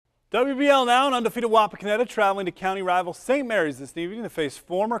WBL now, an undefeated Wapak traveling to county rival St. Mary's this evening to face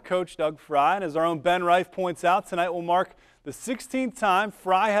former coach Doug Fry. And as our own Ben Reif points out, tonight will mark the 16th time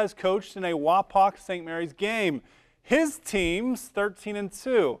Fry has coached in a Wapak St. Mary's game. His team's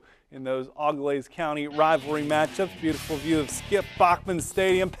 13-2 in those Auglaize County rivalry matchups. Beautiful view of Skip Bachman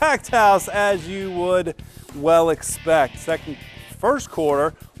Stadium. Packed house as you would well expect. First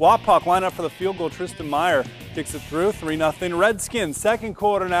quarter, Wapak line up for the field goal. Tristan Meyer kicks it through, 3-0 Redskins. Second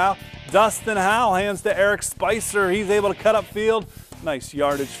quarter now, Dustin Howell hands to Eric Spicer. He's able to cut up field. Nice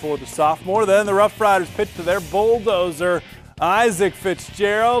yardage for the sophomore. Then the Rough Riders pitch to their bulldozer, Isaac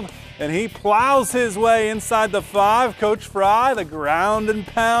Fitzgerald, and he plows his way inside the 5. Coach Fry, the ground and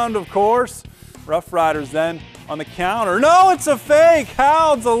pound, of course. Rough Riders then on the counter. No, it's a fake.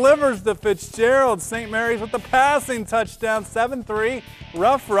 Howell delivers to Fitzgerald. St. Mary's with the passing touchdown, 7-3.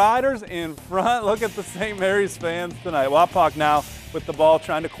 Rough Riders in front. Look at the St. Mary's fans tonight. Wapak now with the ball,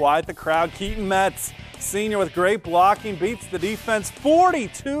 trying to quiet the crowd. Keaton Metz, senior, with great blocking, beats the defense.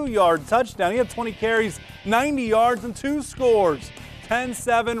 42-yard touchdown. He had 20 carries, 90 yards, and 2 scores.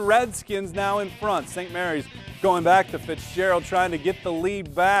 10-7 Redskins now in front. St. Mary's going back to Fitzgerald, trying to get the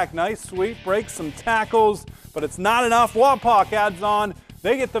lead back. Nice sweep, breaks some tackles, but it's not enough. Wapak adds on.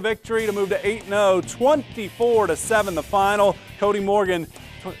 They get the victory to move to 8-0, 24-7 the final.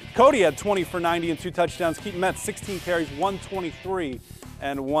 Cody had 20 for 90 and 2 touchdowns. Keaton Metz, 16 carries, 123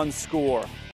 and 1 score.